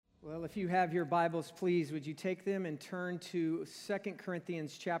Well, if you have your Bibles, please, would you take them and turn to 2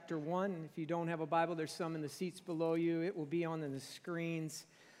 Corinthians chapter 1. If you don't have a Bible, there's some in the seats below you. It will be on the screens.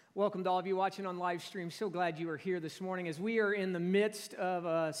 Welcome to all of you watching on live stream. So glad you are here this morning as we are in the midst of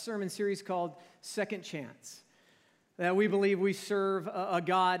a sermon series called Second Chance. We believe we serve a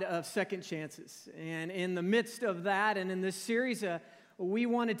God of second chances. And in the midst of that and in this series, we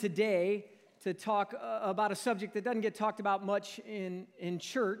wanted today to talk about a subject that doesn't get talked about much in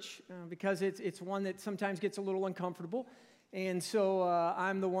church because it's one that sometimes gets a little uncomfortable. And so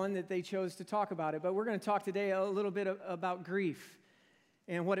I'm the one that they chose to talk about it. But we're going to talk today a little bit about grief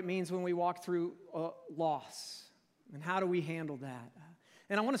and what it means when we walk through loss and how do we handle that.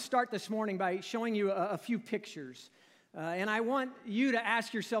 And I want to start this morning by showing you a few pictures. And I want you to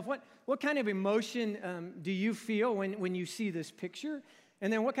ask yourself, what kind of emotion do you feel when you see this picture?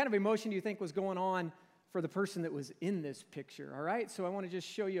 And then what kind of emotion do you think was going on for the person that was in this picture, all right? So I want to just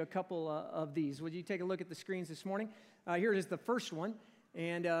show you a couple of these. Would you take a look at the screens this morning? Here is the first one.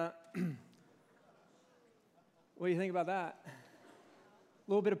 And what do you think about that? A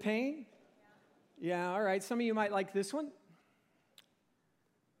little bit of pain? Yeah, all right. Some of you might like this one.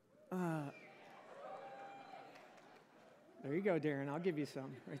 There you go, Darren. I'll give you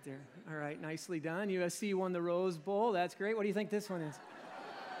some right there. All right, nicely done. USC won the Rose Bowl. That's great. What do you think this one is?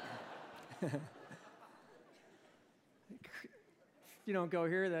 If you don't go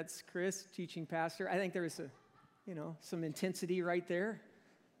here, that's Chris, teaching pastor. I think there's some intensity right there.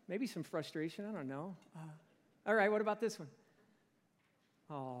 Maybe some frustration. I don't know. All right, what about this one?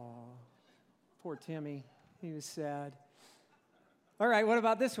 Oh, poor Timmy. He was sad. All right, what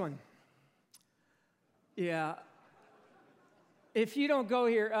about this one? Yeah. If you don't go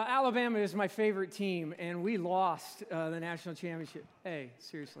here, Alabama is my favorite team, and we lost the national championship. Hey,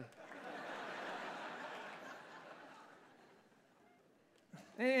 seriously.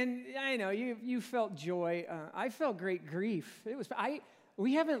 And I know you felt joy. I felt great grief.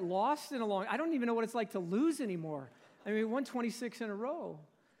 We haven't lost in a long. I don't even know what it's like to lose anymore. I mean, we won 26 in a row.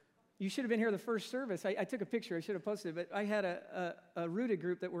 You should have been here the first service. I took a picture. I should have posted it, but I had a rooted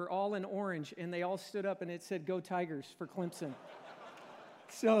group that were all in orange, and they all stood up, and it said "Go Tigers" for Clemson.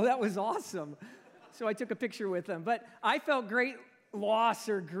 So that was awesome. So I took a picture with them. But I felt great loss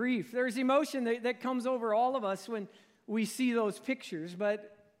or grief. There's emotion that comes over all of us when we see those pictures,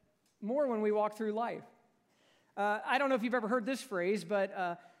 but more when we walk through life. I don't know if you've ever heard this phrase,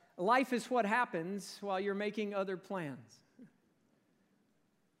 but life is what happens while you're making other plans.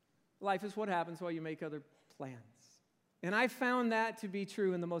 Life is what happens while you make other plans. And I found that to be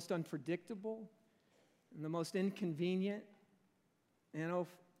true in the most unpredictable, in the most inconvenient, and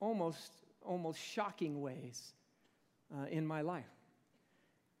almost shocking ways in my life.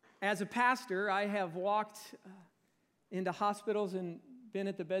 As a pastor, I have walked into hospitals and been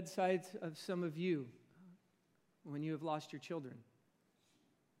at the bedsides of some of you when you have lost your children.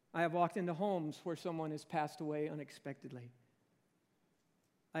 I have walked into homes where someone has passed away unexpectedly.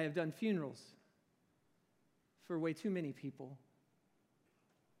 I have done funerals for way too many people.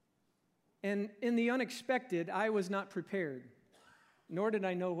 And in the unexpected, I was not prepared, nor did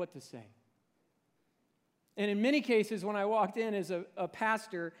I know what to say. And in many cases, when I walked in as a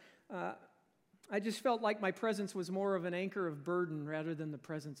pastor, I just felt like my presence was more of an anchor of burden rather than the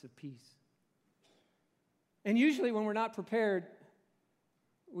presence of peace. And usually when we're not prepared,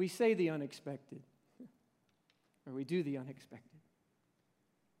 we say the unexpected, or we do the unexpected.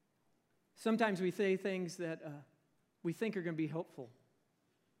 Sometimes we say things that we think are going to be helpful,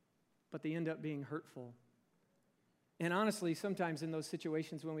 but they end up being hurtful. And honestly, sometimes in those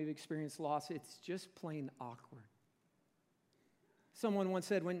situations when we've experienced loss, it's just plain awkward. Someone once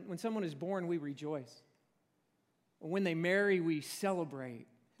said, when someone is born, we rejoice. When they marry, we celebrate.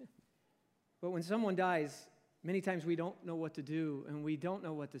 But when someone dies, many times we don't know what to do, and we don't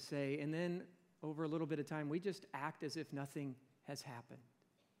know what to say, and then over a little bit of time, we just act as if nothing has happened.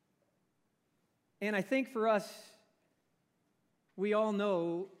 And I think for us, we all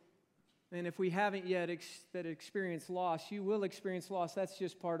know, and if we haven't yet experienced loss, you will experience loss. That's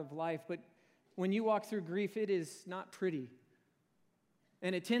just part of life. But when you walk through grief, it is not pretty.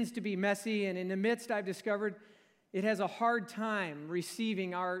 And it tends to be messy. And in the midst, I've discovered it has a hard time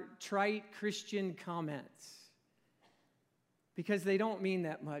receiving our trite Christian comments because they don't mean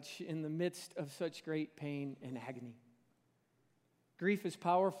that much in the midst of such great pain and agony. Grief is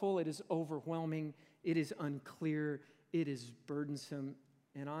powerful. It is overwhelming. It is unclear. It is burdensome.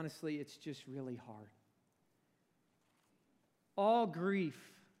 And honestly, it's just really hard. All grief,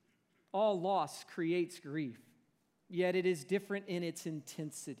 all loss creates grief, yet it is different in its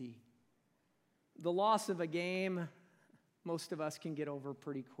intensity. The loss of a game most of us can get over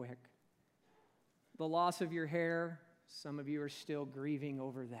pretty quick. The loss of your hair, some of you are still grieving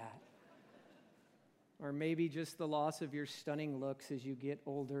over that. Or maybe just the loss of your stunning looks as you get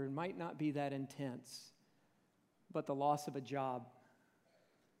older. It might not be that intense, but the loss of a job,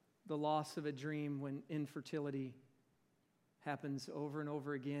 the loss of a dream when infertility happens over and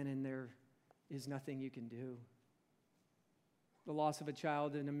over again and there is nothing you can do. The loss of a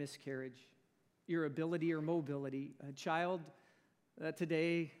child in a miscarriage, your ability or mobility, a child that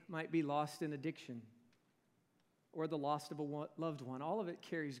today might be lost in addiction, or the loss of a loved one. All of it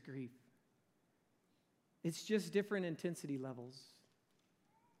carries grief. It's just different intensity levels.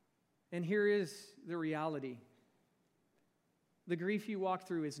 And here is the reality. The grief you walk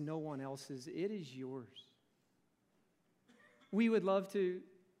through is no one else's. It is yours. We would love to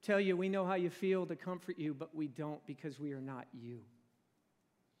tell you we know how you feel to comfort you, but we don't because we are not you.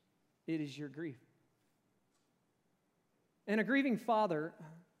 It is your grief. And a grieving father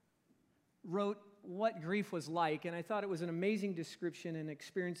wrote what grief was like, and I thought it was an amazing description in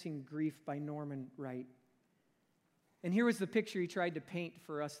Experiencing Grief by Norman Wright. And here was the picture he tried to paint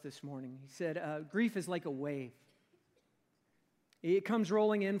for us this morning. He said, grief is like a wave. It comes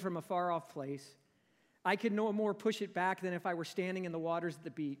rolling in from a far-off place. I could no more push it back than if I were standing in the waters at the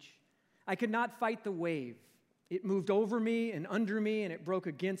beach. I could not fight the wave. It moved over me and under me, and it broke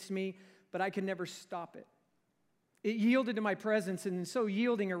against me, but I could never stop it. It yielded to my presence, and in so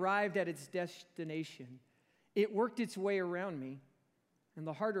yielding arrived at its destination. It worked its way around me, and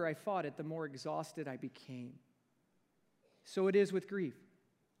the harder I fought it, the more exhausted I became. So it is with grief.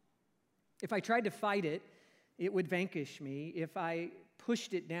 If I tried to fight it, it would vanquish me. If I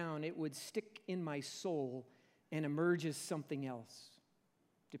pushed it down, it would stick in my soul and emerge as something else.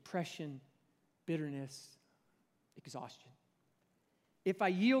 Depression, bitterness, exhaustion. If I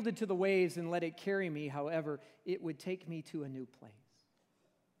yielded to the waves and let it carry me, however, it would take me to a new place.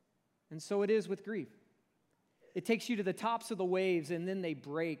 And so it is with grief. It takes you to the tops of the waves, and then they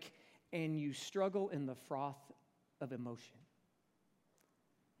break, and you struggle in the froth of emotion.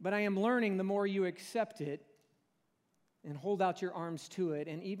 But I am learning the more you accept it and hold out your arms to it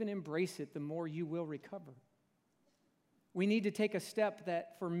and even embrace it, the more you will recover. We need to take a step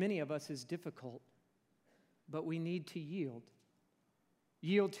that for many of us is difficult, but we need to yield.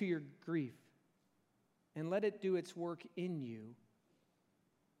 Yield to your grief and let it do its work in you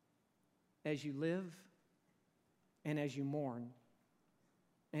as you live and as you mourn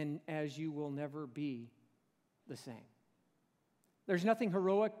and as you will never be the same. There's nothing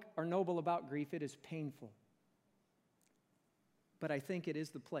heroic or noble about grief. It is painful. But I think it is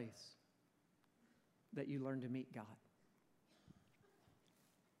the place that you learn to meet God.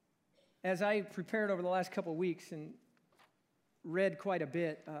 As I prepared over the last couple of weeks and read quite a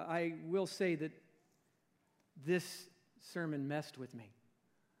bit, I will say that this sermon messed with me.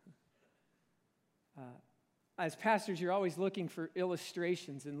 As pastors, you're always looking for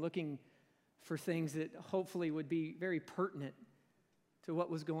illustrations and looking for things that hopefully would be very pertinent to what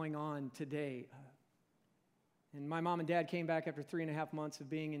was going on today. And my mom and dad came back after 3.5 months of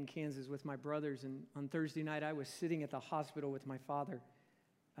being in Kansas with my brothers, and on Thursday night I was sitting at the hospital with my father,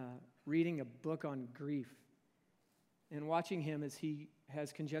 reading a book on grief and watching him as he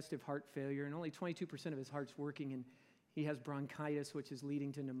has congestive heart failure, and only 22% of his heart's working, and he has bronchitis, which is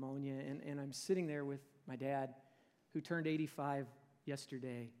leading to pneumonia. And I'm sitting there with my dad, who turned 85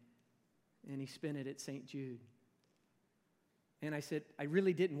 yesterday, and he spent it at St. Jude. And I said, I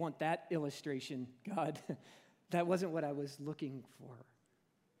really didn't want that illustration, God. That wasn't what I was looking for.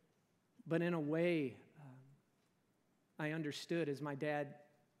 But in a way, I understood as my dad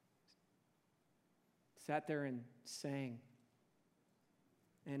sat there and sang,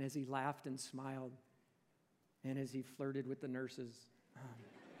 and as he laughed and smiled, and as he flirted with the nurses.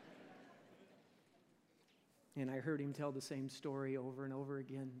 And I heard him tell the same story over and over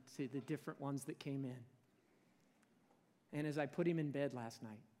again, see the different ones that came in. And as I put him in bed last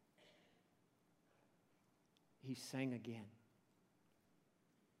night, he sang again.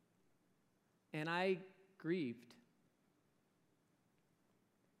 And I grieved.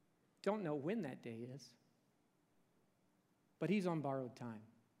 Don't know when that day is, but he's on borrowed time.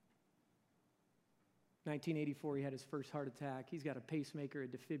 1984, he had his first heart attack. He's got a pacemaker, a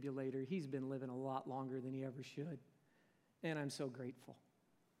defibrillator. He's been living a lot longer than he ever should. And I'm so grateful.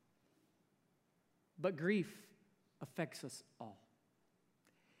 But grief affects us all.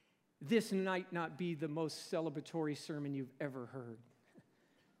 This might not be the most celebratory sermon you've ever heard.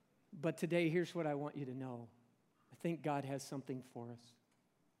 But today, here's what I want you to know. I think God has something for us.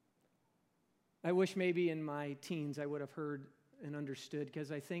 I wish maybe in my teens I would have heard and understood,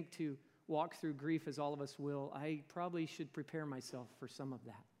 because I think to walk through grief, as all of us will, I probably should prepare myself for some of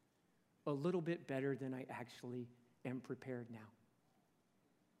that a little bit better than I actually am prepared now.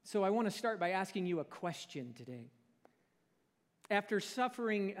 So I want to start by asking you a question today. After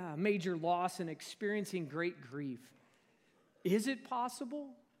suffering major loss and experiencing great grief, is it possible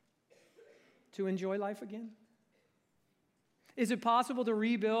to enjoy life again? Is it possible to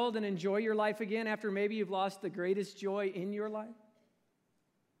rebuild and enjoy your life again after maybe you've lost the greatest joy in your life?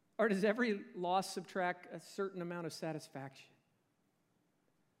 Or does every loss subtract a certain amount of satisfaction?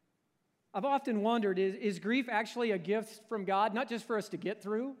 I've often wondered, is grief actually a gift from God, not just for us to get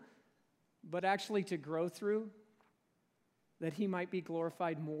through, but actually to grow through, that He might be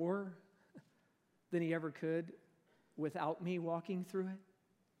glorified more than He ever could without me walking through it?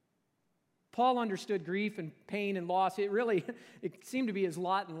 Paul understood grief and pain and loss. It seemed to be his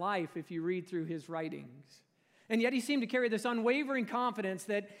lot in life if you read through his writings. And yet he seemed to carry this unwavering confidence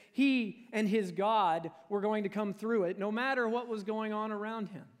that he and his God were going to come through it, no matter what was going on around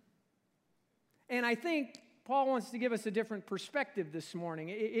him. And I think Paul wants to give us a different perspective this morning.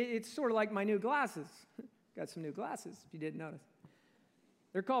 It's sort of like my new glasses. Got some new glasses, if you didn't notice.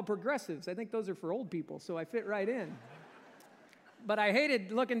 They're called progressives. I think those are for old people, so I fit right in. But I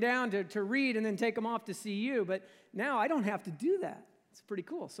hated looking down to read and then take them off to see you. But now I don't have to do that. It's pretty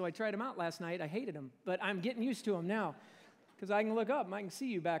cool. So I tried them out last night. I hated them. But I'm getting used to them now because I can look up and I can see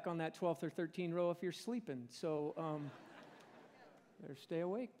you back on that 12th or 13th row if you're sleeping. So better stay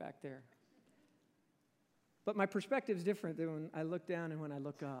awake back there. But my perspective is different than when I look down and when I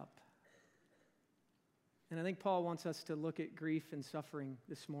look up. And I think Paul wants us to look at grief and suffering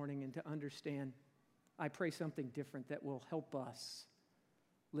this morning and to understand, I pray, something different that will help us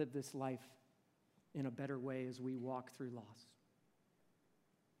live this life in a better way as we walk through loss.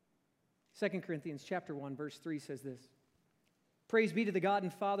 2 Corinthians chapter 1, verse 3 says this: Praise be to the God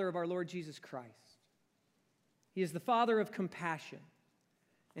and Father of our Lord Jesus Christ. He is the Father of compassion,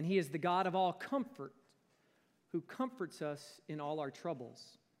 and He is the God of all comfort, who comforts us in all our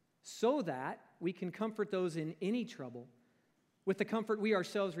troubles, so that we can comfort those in any trouble with the comfort we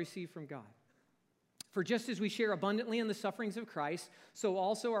ourselves receive from God. For just as we share abundantly in the sufferings of Christ, so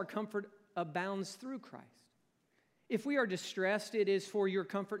also our comfort abounds through Christ. If we are distressed, it is for your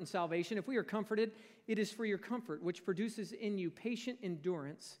comfort and salvation. If we are comforted, it is for your comfort, which produces in you patient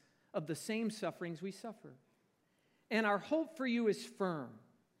endurance of the same sufferings we suffer. And our hope for you is firm,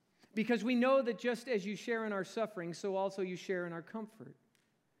 because we know that just as you share in our suffering, so also you share in our comfort.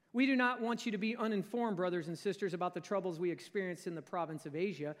 We do not want you to be uninformed, brothers and sisters, about the troubles we experienced in the province of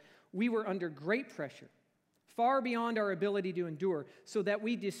Asia. We were under great pressure, far beyond our ability to endure, so that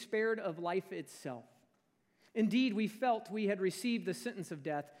we despaired of life itself. Indeed, we felt we had received the sentence of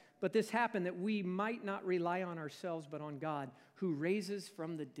death, but this happened that we might not rely on ourselves, but on God, who raises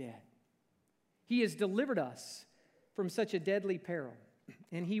from the dead. He has delivered us from such a deadly peril,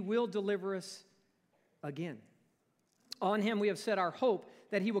 and He will deliver us again. On Him we have set our hope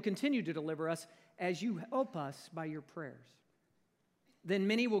that He will continue to deliver us as you help us by your prayers. Then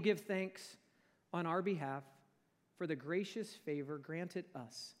many will give thanks on our behalf for the gracious favor granted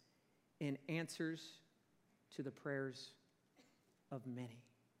us in answers to the prayers of many.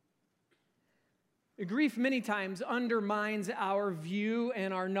 Grief many times undermines our view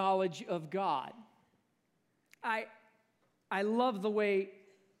and our knowledge of God. I love the way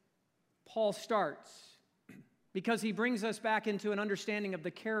Paul starts, because he brings us back into an understanding of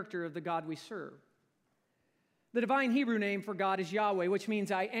the character of the God we serve. The divine Hebrew name for God is Yahweh, which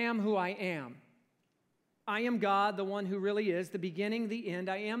means I am who I am. I am God, the one who really is, the beginning, the end.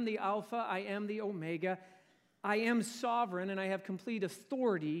 I am the Alpha, I am the Omega. I am sovereign, and I have complete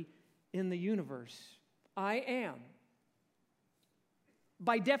authority in the universe. I am.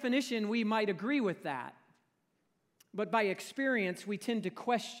 By definition, we might agree with that. But by experience, we tend to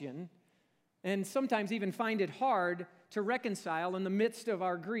question and sometimes even find it hard to reconcile in the midst of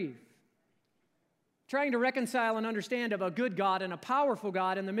our grief. Trying to reconcile and understand of a good God and a powerful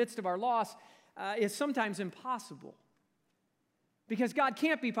God in the midst of our loss is sometimes impossible. Because God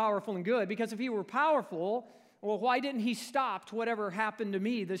can't be powerful and good, because if He were powerful, well, why didn't He stop whatever happened to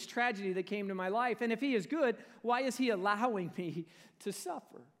me, this tragedy that came to my life? And if He is good, why is He allowing me to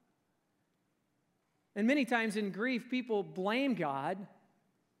suffer? And many times in grief, people blame God,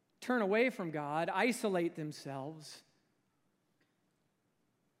 turn away from God, isolate themselves,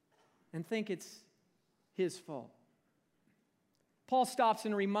 and think it's His fault. Paul stops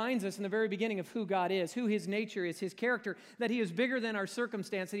and reminds us in the very beginning of who God is, who His nature is, His character, that He is bigger than our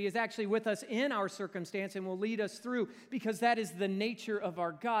circumstance, that He is actually with us in our circumstance and will lead us through, because that is the nature of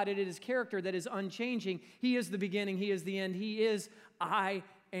our God. It is His character that is unchanging. He is the beginning, He is the end, He is I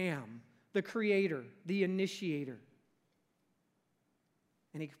am. the creator, the initiator.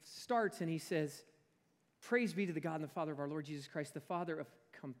 And he starts and he says, praise be to the God and the Father of our Lord Jesus Christ, the Father of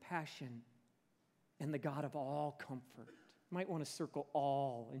compassion and the God of all comfort. You might want to circle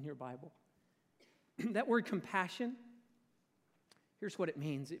all in your Bible. That word compassion, here's what it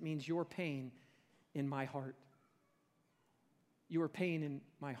means. It means your pain in my heart. Your pain in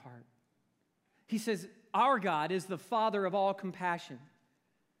my heart. He says, our God is the Father of all compassion.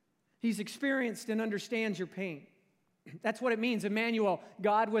 He's experienced and understands your pain. That's what it means, Emmanuel,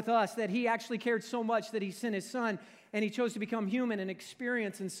 God with us, that he actually cared so much that he sent his son and he chose to become human and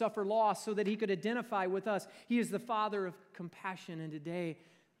experience and suffer loss so that he could identify with us. He is the Father of compassion, and today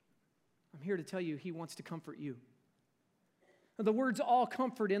I'm here to tell you he wants to comfort you. The words all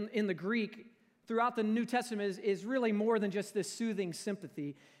comfort in the Greek throughout the New Testament is really more than just this soothing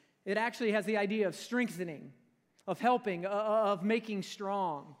sympathy. It actually has the idea of strengthening, of helping, of making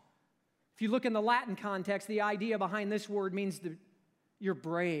strong. If you look in the Latin context, the idea behind this word means that you're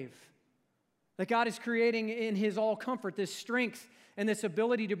brave. That God is creating in his all comfort this strength and this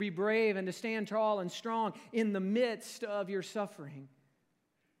ability to be brave and to stand tall and strong in the midst of your suffering.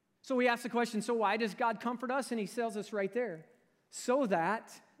 So we ask the question, so why does God comfort us? And he tells us right there, so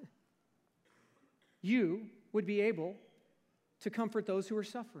that you would be able to comfort those who are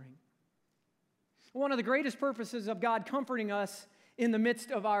suffering. One of the greatest purposes of God comforting us in the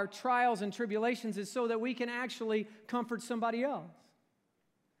midst of our trials and tribulations is so that we can actually comfort somebody else.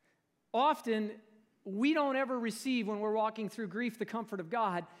 Often, we don't ever receive, when we're walking through grief, the comfort of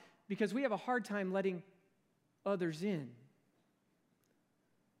God because we have a hard time letting others in.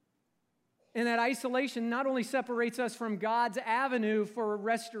 And that isolation not only separates us from God's avenue for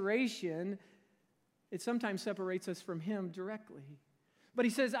restoration, it sometimes separates us from him directly. But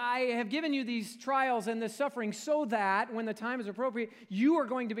he says, I have given you these trials and this suffering so that when the time is appropriate, you are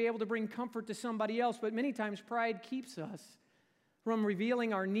going to be able to bring comfort to somebody else. But many times pride keeps us from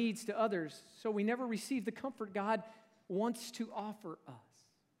revealing our needs to others, so we never receive the comfort God wants to offer us.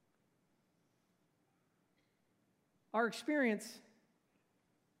 Our experience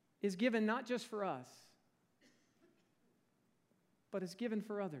is given not just for us, but it's given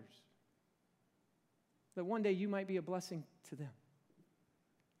for others, that one day you might be a blessing to them.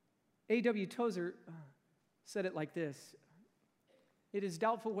 A.W. Tozer said it like this: it is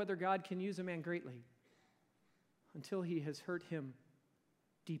doubtful whether God can use a man greatly until he has hurt him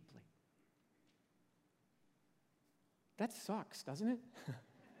deeply. That sucks, doesn't it?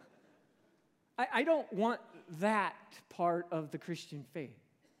 I don't want that part of the Christian faith.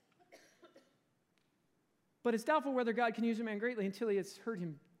 But it's doubtful whether God can use a man greatly until he has hurt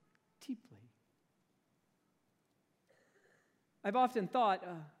him deeply. I've often thought,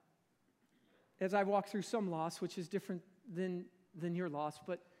 as I walk through some loss, which is different than your loss,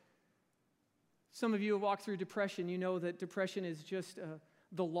 but some of you have walked through depression. You know that depression is just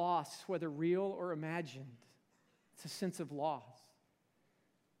the loss, whether real or imagined. It's a sense of loss.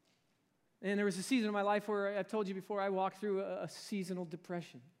 And there was a season of my life where, I've told you before, I walked through a seasonal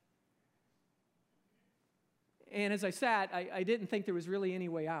depression. And as I sat, I didn't think there was really any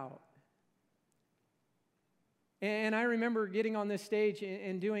way out. And I remember getting on this stage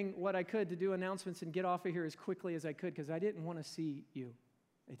and doing what I could to do announcements and get off of here as quickly as I could because I didn't want to see you.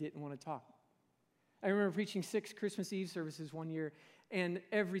 I didn't want to talk. I remember preaching 6 Christmas Eve services one year, and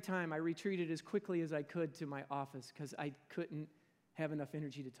every time I retreated as quickly as I could to my office because I couldn't have enough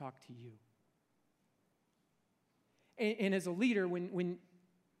energy to talk to you. And as a leader, when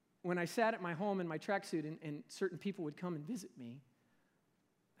I sat at my home in my tracksuit and certain people would come and visit me,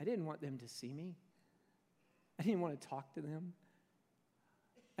 I didn't want them to see me. I didn't want to talk to them.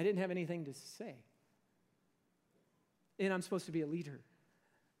 I didn't have anything to say. And I'm supposed to be a leader.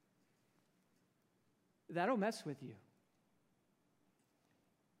 That'll mess with you.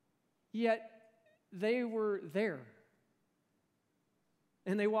 Yet, they were there.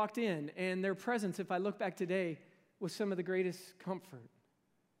 And they walked in, and their presence, if I look back today, was some of the greatest comfort.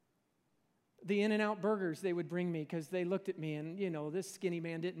 The In-N-Out burgers they would bring me because they looked at me and, this skinny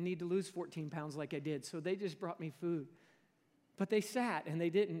man didn't need to lose 14 pounds like I did, so they just brought me food. But they sat and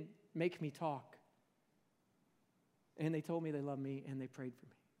they didn't make me talk. And they told me they loved me and they prayed for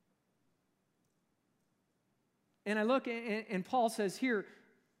me. And I look and Paul says here,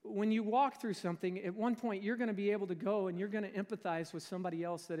 when you walk through something, at one point you're going to be able to go and you're going to empathize with somebody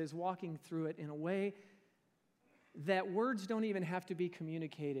else that is walking through it in a way that words don't even have to be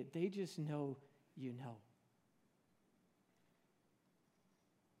communicated. They just know you know.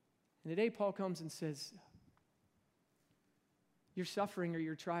 And today Paul comes and says, your suffering or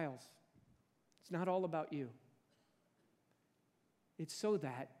your trials, it's not all about you. It's so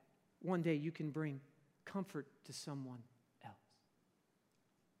that one day you can bring comfort to someone else.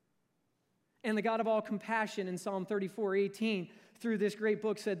 And the God of all compassion in Psalm 34:18, through this great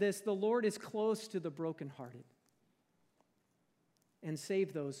book, said this: "The Lord is close to the brokenhearted and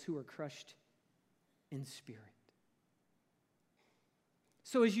save those who are crushed in spirit."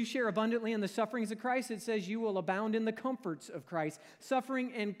 So as you share abundantly in the sufferings of Christ, it says you will abound in the comforts of Christ.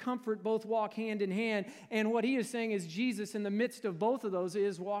 Suffering and comfort both walk hand in hand. And what he is saying is Jesus, in the midst of both of those,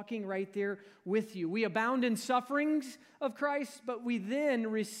 is walking right there with you. We abound in sufferings of Christ, but we then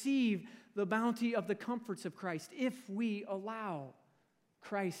receive the bounty of the comforts of Christ if we allow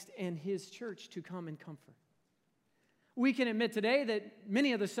Christ and his church to come and comfort. We can admit today that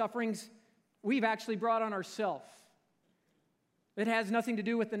many of the sufferings we've actually brought on ourselves. It has nothing to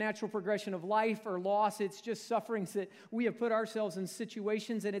do with the natural progression of life or loss. It's just sufferings that we have put ourselves in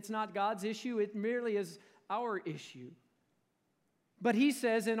situations, and it's not God's issue. It merely is our issue. But he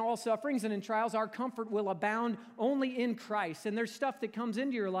says in all sufferings and in trials, our comfort will abound only in Christ. And there's stuff that comes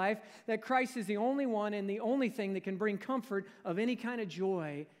into your life that Christ is the only one and the only thing that can bring comfort of any kind of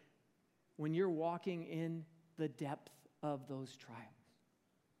joy when you're walking in the depth of those trials.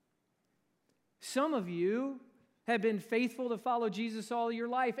 Some of you have been faithful to follow Jesus all your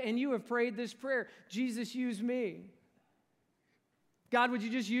life, and you have prayed this prayer: Jesus, use me. God, would you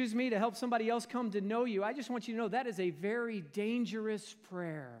just use me to help somebody else come to know you? I just want you to know that is a very dangerous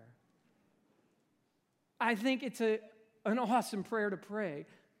prayer. I think it's an awesome prayer to pray.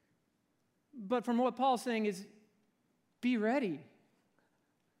 But from what Paul's saying is, be ready.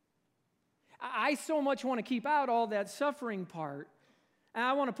 I so much want to keep out all that suffering part. And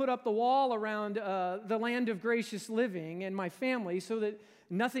I want to put up the wall around the land of gracious living and my family so that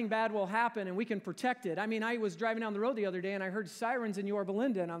nothing bad will happen and we can protect it. I mean, I was driving down the road the other day and I heard sirens in Yorba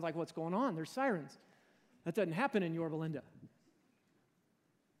Linda, and I was like, what's going on? There's sirens. That doesn't happen in Yorba Linda.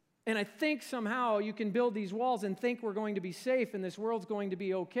 And I think somehow you can build these walls and think we're going to be safe and this world's going to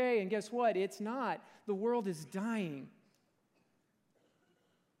be okay. And guess what? It's not. The world is dying.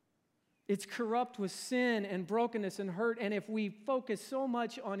 It's corrupt with sin and brokenness and hurt. And if we focus so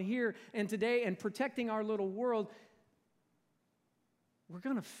much on here and today and protecting our little world, we're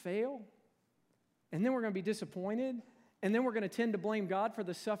going to fail. And then we're going to be disappointed. And then we're going to tend to blame God for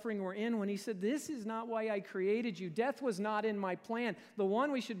the suffering we're in when he said, this is not why I created you. Death was not in my plan. The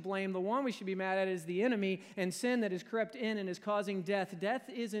one we should blame, the one we should be mad at is the enemy and sin that has crept in and is causing death. Death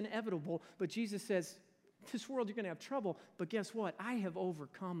is inevitable. But Jesus says, this world, you're going to have trouble, but guess what? I have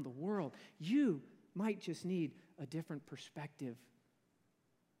overcome the world. You might just need a different perspective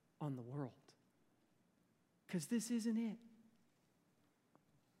on the world, because this isn't it.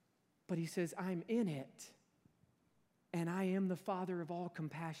 But he says, I'm in it, and I am the Father of all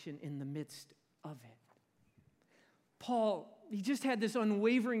compassion in the midst of it. Paul, he just had this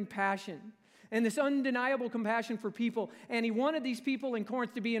unwavering passion and this undeniable compassion for people. And he wanted these people in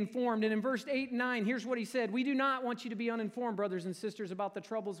Corinth to be informed. And in verse 8 and 9, here's what he said: we do not want you to be uninformed, brothers and sisters, about the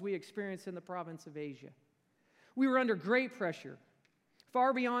troubles we experienced in the province of Asia. We were under great pressure,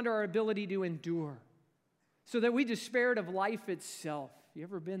 far beyond our ability to endure, so that we despaired of life itself. You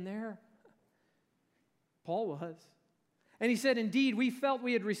ever been there? Paul was. And he said, indeed, we felt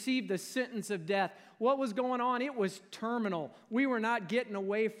we had received the sentence of death. What was going on? It was terminal. We were not getting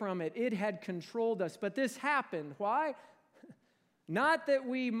away from it. It had controlled us. But this happened. Why? Not that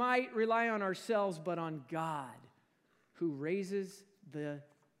we might rely on ourselves, but on God, who raises the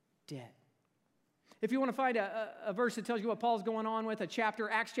dead. If you want to find a verse that tells you what Paul's going on with, a chapter,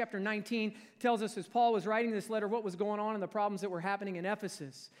 Acts chapter 19 tells us as Paul was writing this letter what was going on and the problems that were happening in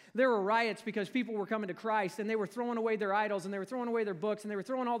Ephesus. There were riots because people were coming to Christ and they were throwing away their idols and they were throwing away their books and they were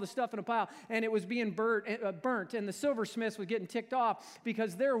throwing all the stuff in a pile, and it was being burnt, and the silversmiths was getting ticked off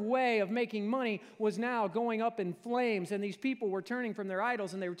because their way of making money was now going up in flames, and these people were turning from their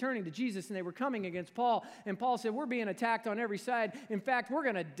idols and they were turning to Jesus and they were coming against Paul. And Paul said, we're being attacked on every side. In fact, we're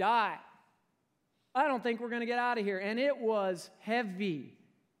going to die. I don't think we're going to get out of here. And it was heavy.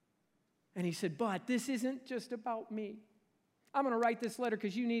 And he said, but this isn't just about me. I'm going to write this letter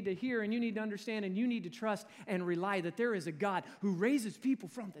because you need to hear and you need to understand and you need to trust and rely that there is a God who raises people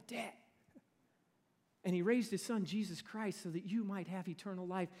from the dead. And he raised his son, Jesus Christ, so that you might have eternal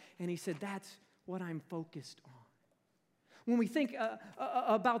life. And he said, that's what I'm focused on. When we think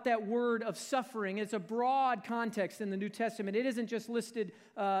about that word of suffering, it's a broad context in the New Testament. It isn't just limited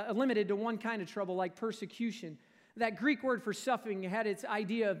to one kind of trouble like persecution. That Greek word for suffering had its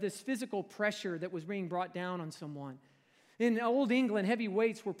idea of this physical pressure that was being brought down on someone. In Old England, heavy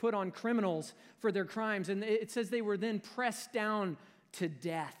weights were put on criminals for their crimes, and it says they were then pressed down to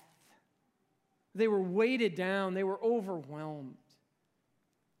death. They were weighted down. They were overwhelmed.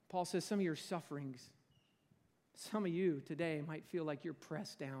 Paul says some of your sufferings, some of you today might feel like you're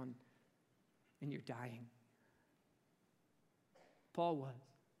pressed down and you're dying. Paul was.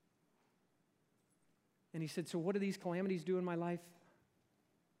 And he said, so what do these calamities do in my life?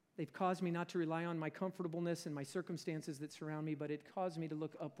 They've caused me not to rely on my comfortableness and my circumstances that surround me, but it caused me to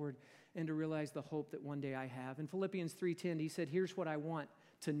look upward and to realize the hope that one day I have. In Philippians 3:10, he said, here's what I want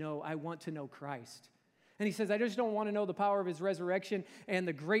to know. I want to know Christ. And he says, I just don't want to know the power of his resurrection and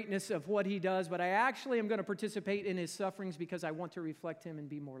the greatness of what he does, but I actually am going to participate in his sufferings because I want to reflect him and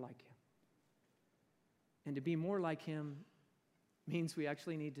be more like him. And to be more like him means we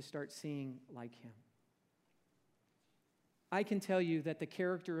actually need to start seeing like him. I can tell you that the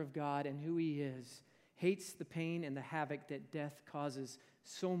character of God and who he is hates the pain and the havoc that death causes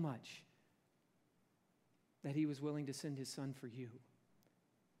so much that he was willing to send his son for you.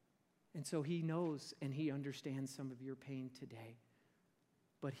 And so he knows and he understands some of your pain today.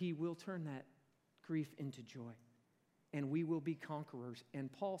 But he will turn that grief into joy. And we will be conquerors.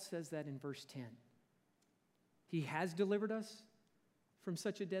 And Paul says that in verse 10. He has delivered us from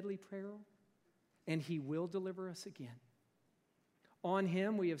such a deadly peril, and he will deliver us again. On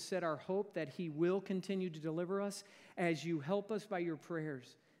him we have set our hope that he will continue to deliver us. As you help us by your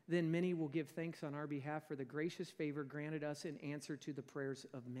prayers, then many will give thanks on our behalf for the gracious favor granted us in answer to the prayers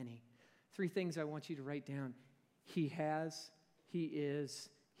of many. 3 things I want you to write down. He has, he is,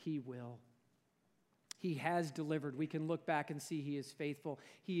 he will. He has delivered. We can look back and see he is faithful.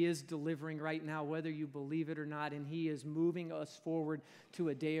 He is delivering right now, whether you believe it or not, and he is moving us forward to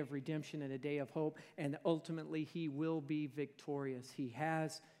a day of redemption and a day of hope, and ultimately he will be victorious. He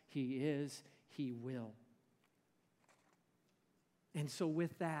has, he is, he will. And so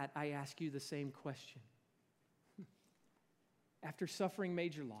with that, I ask you the same question. After suffering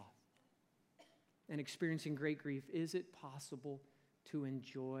major loss and experiencing great grief, is it possible to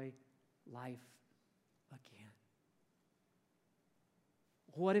enjoy life again?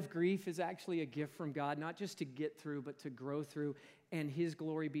 What if grief is actually a gift from God, not just to get through, but to grow through, and his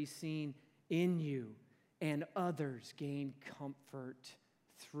glory be seen in you, and others gain comfort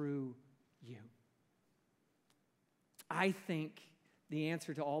through you? I think the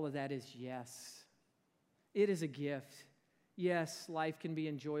answer to all of that is yes. It is a gift. Yes, life can be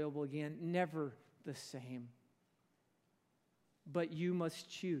enjoyable again, never the same. But you must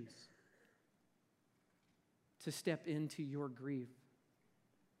choose to step into your grief.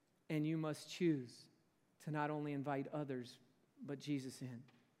 And you must choose to not only invite others, but Jesus in.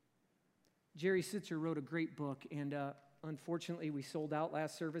 Jerry Sitzer wrote a great book, and unfortunately we sold out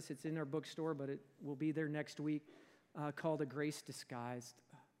last service. It's in our bookstore, but it will be there next week, called A Grace Disguised.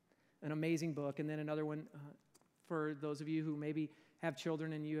 An amazing book. And then another one for those of you who maybe have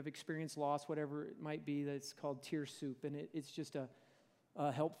children and you have experienced loss, whatever it might be, that's called Tear Soup. And it's just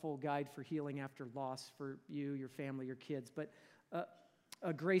a helpful guide for healing after loss for you, your family, your kids. But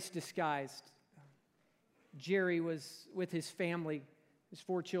A Grace Disguised. Jerry was with his family, his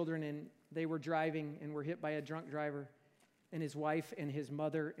 4 children, and they were driving and were hit by a drunk driver. And his wife and his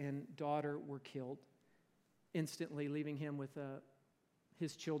mother and daughter were killed instantly, leaving him with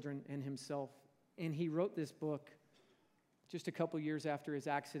his children and himself. And he wrote this book just a couple years after his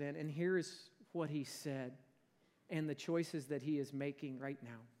accident. And here is what he said and the choices that he is making right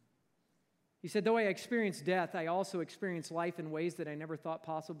now. He said, though I experienced death, I also experienced life in ways that I never thought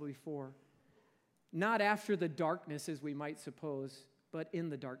possible before. Not after the darkness, as we might suppose, but in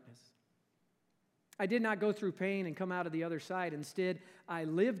the darkness. I did not go through pain and come out of the other side. Instead, I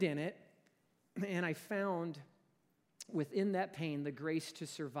lived in it, and I found within that pain the grace to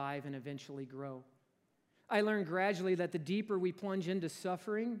survive and eventually grow. I learned gradually that the deeper we plunge into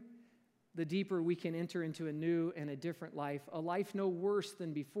suffering, the deeper we can enter into a new and a different life, a life no worse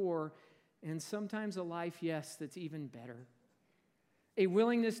than before, and sometimes a life, yes, that's even better. A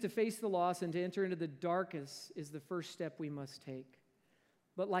willingness to face the loss and to enter into the darkness is the first step we must take.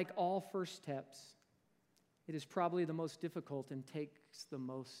 But like all first steps, it is probably the most difficult and takes the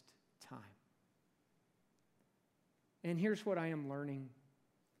most time. And here's what I am learning.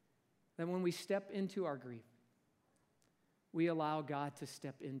 That when we step into our grief, we allow God to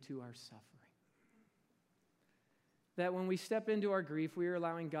step into our suffering. That when we step into our grief, we are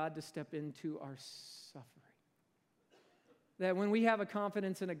allowing God to step into our suffering. That when we have a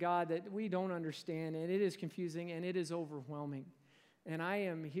confidence in a God that we don't understand, and it is confusing and it is overwhelming, and I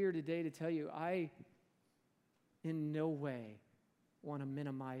am here today to tell you, I in no way want to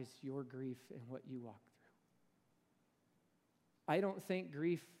minimize your grief and what you walk through. I don't think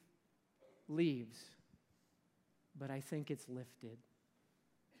grief leaves, but I think it's lifted.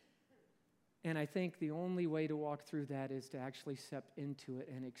 And I think the only way to walk through that is to actually step into it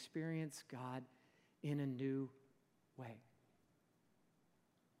and experience God in a new way.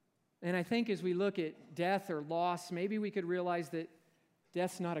 And I think as we look at death or loss, maybe we could realize that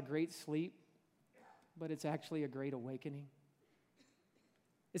death's not a great sleep, but it's actually a great awakening.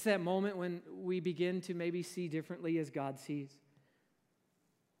 It's that moment when we begin to maybe see differently as God sees.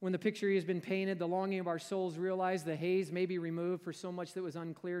 When the picture has been painted, the longing of our souls realized, the haze may be removed for so much that was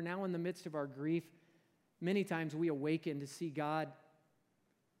unclear. Now in the midst of our grief, many times we awaken to see God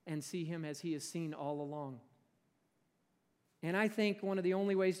and see Him as He is seen all along. And I think one of the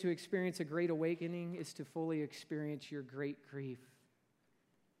only ways to experience a great awakening is to fully experience your great grief.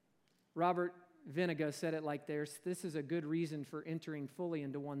 Robert Vinegar said it like this: this is a good reason for entering fully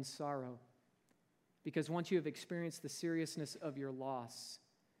into one's sorrow. Because once you have experienced the seriousness of your loss,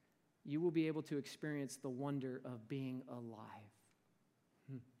 you will be able to experience the wonder of being alive.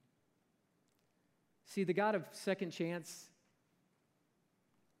 See, the God of second chance,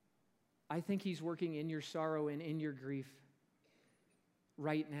 I think He's working in your sorrow and in your grief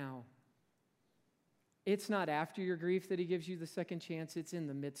right now. It's not after your grief that He gives you the second chance, it's in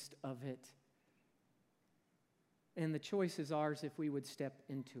the midst of it. And the choice is ours if we would step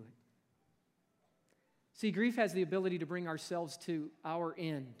into it. See, grief has the ability to bring ourselves to our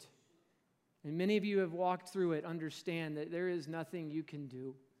end. And many of you have walked through it, understand that there is nothing you can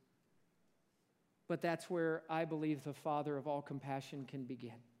do. But that's where I believe the Father of all compassion can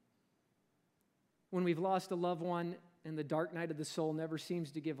begin. When we've lost a loved one and the dark night of the soul never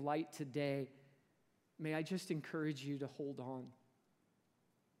seems to give light today, may I just encourage you to hold on.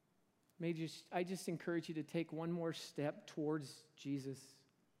 I just encourage you to take one more step towards Jesus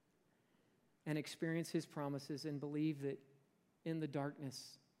and experience His promises and believe that in the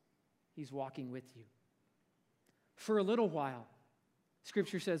darkness, He's walking with you. For a little while,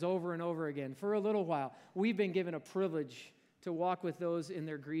 Scripture says over and over again, for a little while, we've been given a privilege to walk with those in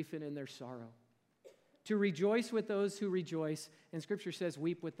their grief and in their sorrow, to rejoice with those who rejoice, and Scripture says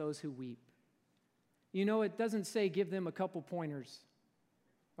weep with those who weep. You know, it doesn't say give them a couple pointers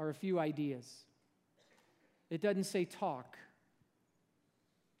or a few ideas. It doesn't say talk.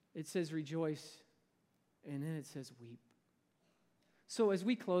 It says rejoice, and then it says weep. So as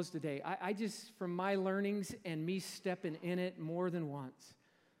we close today, I just, from my learnings and me stepping in it more than once,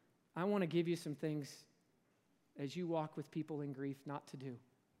 I want to give you some things as you walk with people in grief not to do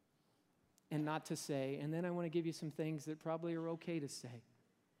and not to say. And then I want to give you some things that probably are okay to say.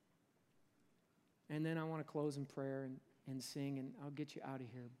 And then I want to close in prayer and sing, and I'll get you out of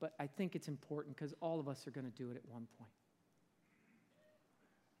here. But I think it's important because all of us are going to do it at one point.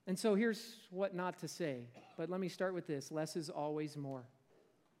 And so here's what not to say. But let me start with this. Less is always more.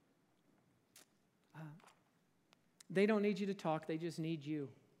 They don't need you to talk. They just need you.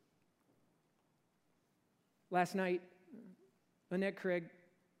 Last night, Annette Craig,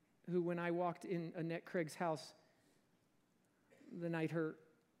 who when I walked in Annette Craig's house, the night her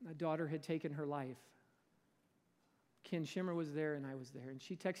daughter had taken her life, Ken Shimmer was there and I was there. And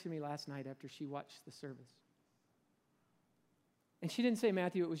she texted me last night after she watched the service. And she didn't say,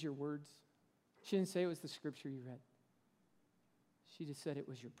 Matthew, it was your words. She didn't say it was the scripture you read. She just said it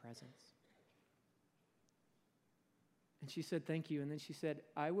was your presence. And she said, thank you. And then she said,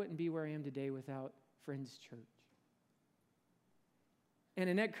 I wouldn't be where I am today without Friends Church. And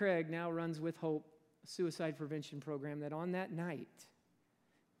Annette Craig now runs With Hope, a suicide prevention program that on that night,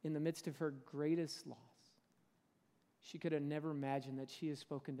 in the midst of her greatest loss, she could have never imagined that she has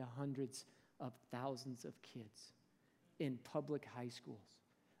spoken to hundreds of thousands of kids in public high schools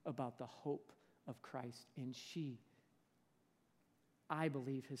about the hope of Christ. And she, I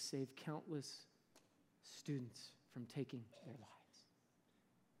believe, has saved countless students from taking their lives.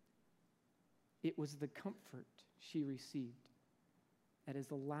 It was the comfort she received that is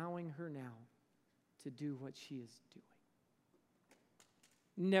allowing her now to do what she is doing.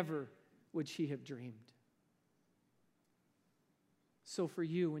 Never would she have dreamed. So for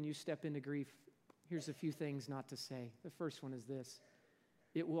you, when you step into grief, here's a few things not to say. The first one is this: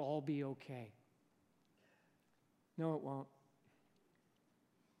 it will all be okay. No, it won't.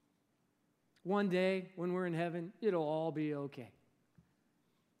 One day, when we're in heaven, it'll all be okay.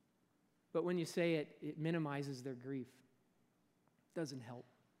 But when you say it, it minimizes their grief. It doesn't help.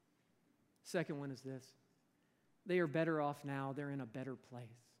 Second one is this: they are better off now. They're in a better place.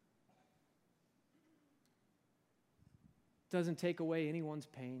 Doesn't take away anyone's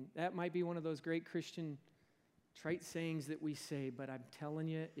pain. That might be one of those great Christian trite sayings that we say, but I'm telling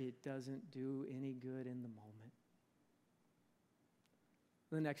you, it doesn't do any good in the moment.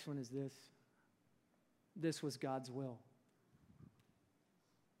 The next one is this: this was God's will.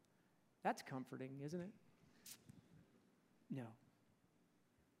 That's comforting, isn't it? No.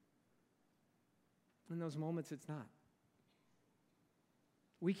 In those moments, it's not.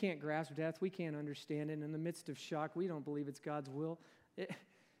 We can't grasp death. We can't understand it. In the midst of shock, we don't believe it's God's will. It's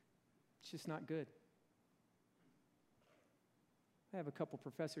just not good. I have a couple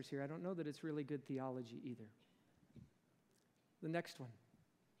professors here. I don't know that it's really good theology either. The next one.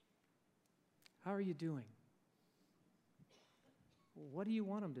 How are you doing? What do you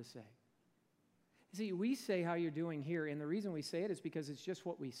want them to say? See, we say how you're doing here, and the reason we say it is because it's just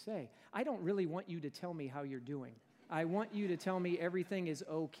what we say. I don't really want you to tell me how you're doing. I want you to tell me everything is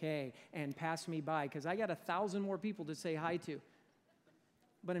okay and pass me by, because I got 1,000 more people to say hi to.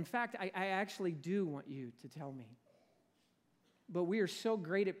 But in fact, I actually do want you to tell me. But we are so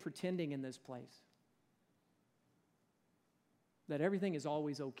great at pretending in this place that everything is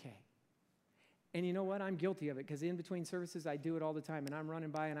always okay. And you know what? I'm guilty of it, because in between services, I do it all the time. And I'm running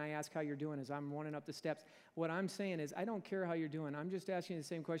by and I ask how you're doing as I'm running up the steps. What I'm saying is, I don't care how you're doing. I'm just asking you the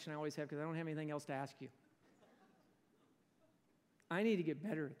same question I always have, because I don't have anything else to ask you. I need to get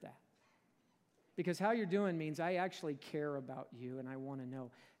better at that. Because how you're doing means I actually care about you and I want to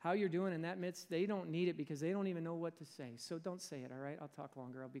know. How you're doing in that midst, they don't need it because they don't even know what to say. So don't say it, all right? I'll talk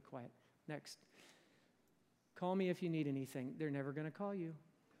longer. I'll be quiet. Next. Call me if you need anything. They're never going to call you.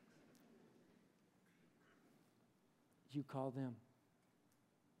 You call them.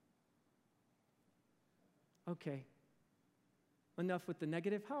 Okay. Enough with the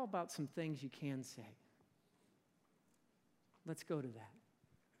negative. How about some things you can say? Let's go to that.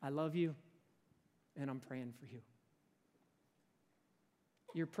 I love you, and I'm praying for you.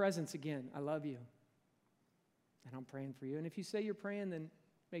 Your presence, again, I love you, and I'm praying for you. And if you say you're praying, then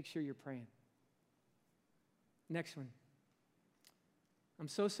make sure you're praying. Next one. I'm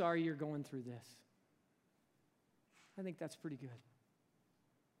so sorry you're going through this. I think that's pretty good.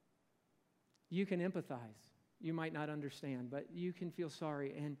 You can empathize. You might not understand, but you can feel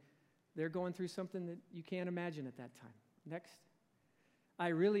sorry, and they're going through something that you can't imagine at that time. Next. I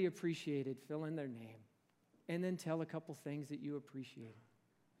really appreciated, fill in their name, and then tell a couple things that you appreciated.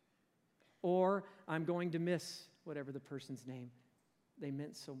 Or I'm going to miss whatever the person's name. They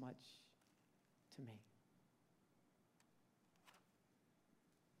meant so much to me.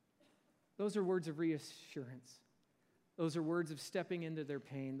 Those are words of reassurance. Those are words of stepping into their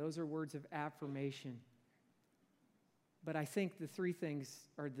pain. Those are words of affirmation. But I think the three things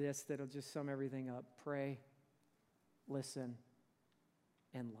are this that'll just sum everything up. Pray, listen,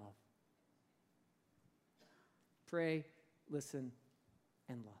 and love. Pray, listen,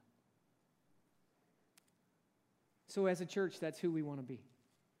 and love. So as a church, that's who we want to be.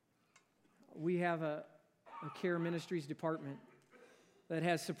 We have a care ministries department that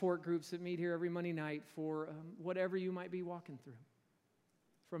has support groups that meet here every Monday night for whatever you might be walking through,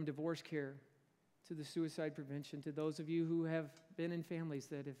 from divorce care to the suicide prevention, to those of you who have been in families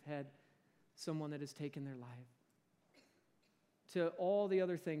that have had someone that has taken their life, to all the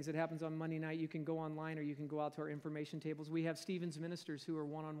other things that happens on Monday night. You can go online or you can go out to our information tables. We have Stevens ministers who are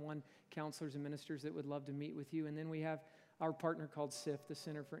one-on-one counselors and ministers that would love to meet with you. And then we have our partner called SIF, the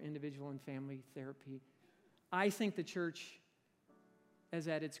Center for Individual and Family Therapy. I think the church is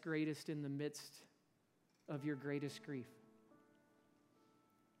at its greatest in the midst of your greatest grief,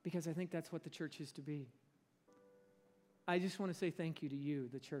 because I think that's what the church is to be. I just want to say thank you to you,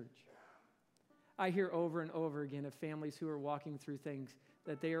 the church. I hear over and over again of families who are walking through things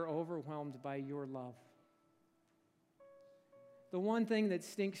that they are overwhelmed by your love. The one thing that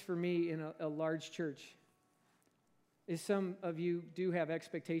stinks for me in a large church is some of you do have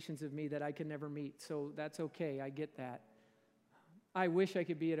expectations of me that I can never meet, so that's okay. I get that. I wish I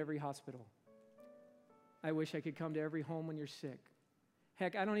could be at every hospital. I wish I could come to every home when you're sick.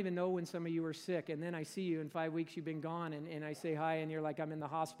 Heck, I don't even know when some of you are sick, and then I see you in 5 weeks, you've been gone, and I say hi, and you're like, I'm in the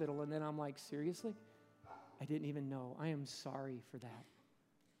hospital, and then I'm like, seriously? I didn't even know. I am sorry for that.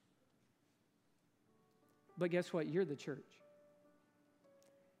 But guess what? You're the church.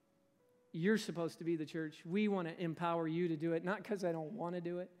 You're supposed to be the church. We want to empower you to do it, not because I don't want to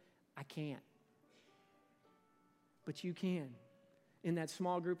do it. I can't. But you can. In that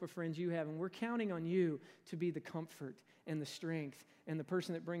small group of friends you have, and we're counting on you to be the comfort and the strength and the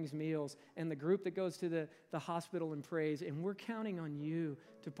person that brings meals and the group that goes to the hospital and prays, and we're counting on you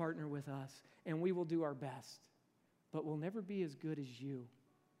to partner with us, and we will do our best, but we'll never be as good as you.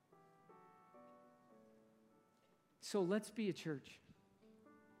 So let's be a church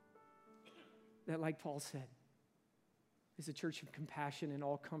that, like Paul said, is a church of compassion and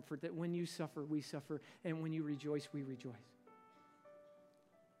all comfort, that when you suffer, we suffer, and when you rejoice, we rejoice.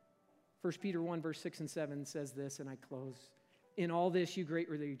 1 Peter 1, verse 6 and 7 says this, and I close. In all this you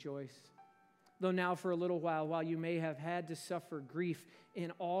greatly rejoice. Though now for a little while you may have had to suffer grief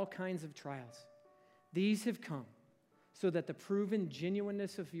in all kinds of trials, these have come so that the proven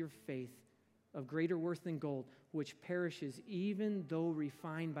genuineness of your faith, of greater worth than gold, which perishes even though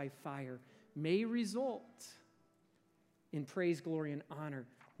refined by fire, may result in praise, glory, and honor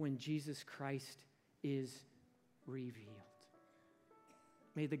when Jesus Christ is revealed.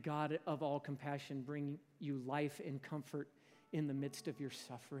 May the God of all compassion bring you life and comfort in the midst of your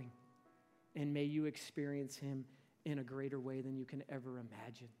suffering. And may you experience him in a greater way than you can ever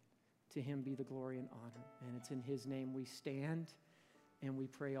imagine. To him be the glory and honor. And it's in his name we stand and we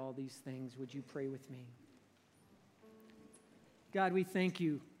pray all these things. Would you pray with me? God, we thank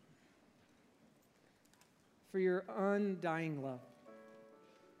you for your undying love.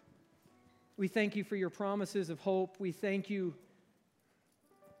 We thank you for your promises of hope. We thank you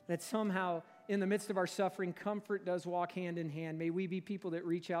that somehow in the midst of our suffering, comfort does walk hand in hand. May we be people that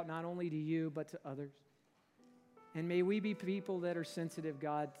reach out not only to you, but to others. And may we be people that are sensitive,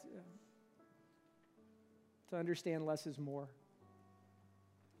 God, to understand less is more.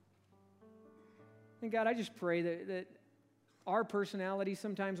 And God, I just pray that our personality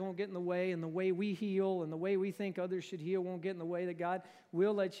sometimes won't get in the way, and the way we heal and the way we think others should heal won't get in the way, that God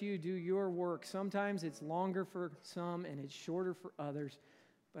will let you do your work. Sometimes it's longer for some and it's shorter for others.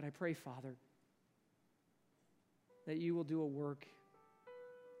 But I pray, Father, that you will do a work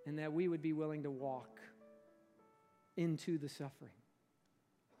and that we would be willing to walk into the suffering,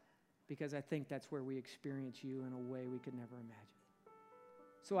 because I think that's where we experience you in a way we could never imagine.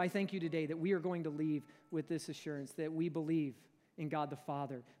 So I thank you today that we are going to leave with this assurance that we believe in God the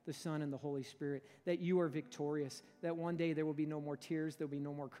Father, the Son, and the Holy Spirit, that you are victorious, that one day there will be no more tears, there will be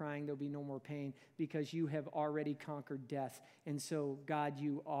no more crying, there will be no more pain, because you have already conquered death. And so, God,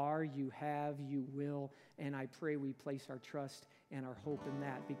 you are, you have, you will, and I pray we place our trust and our hope in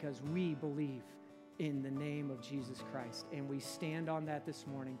that, because we believe in the name of Jesus Christ. And we stand on that this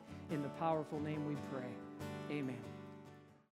morning. In the powerful name we pray. Amen.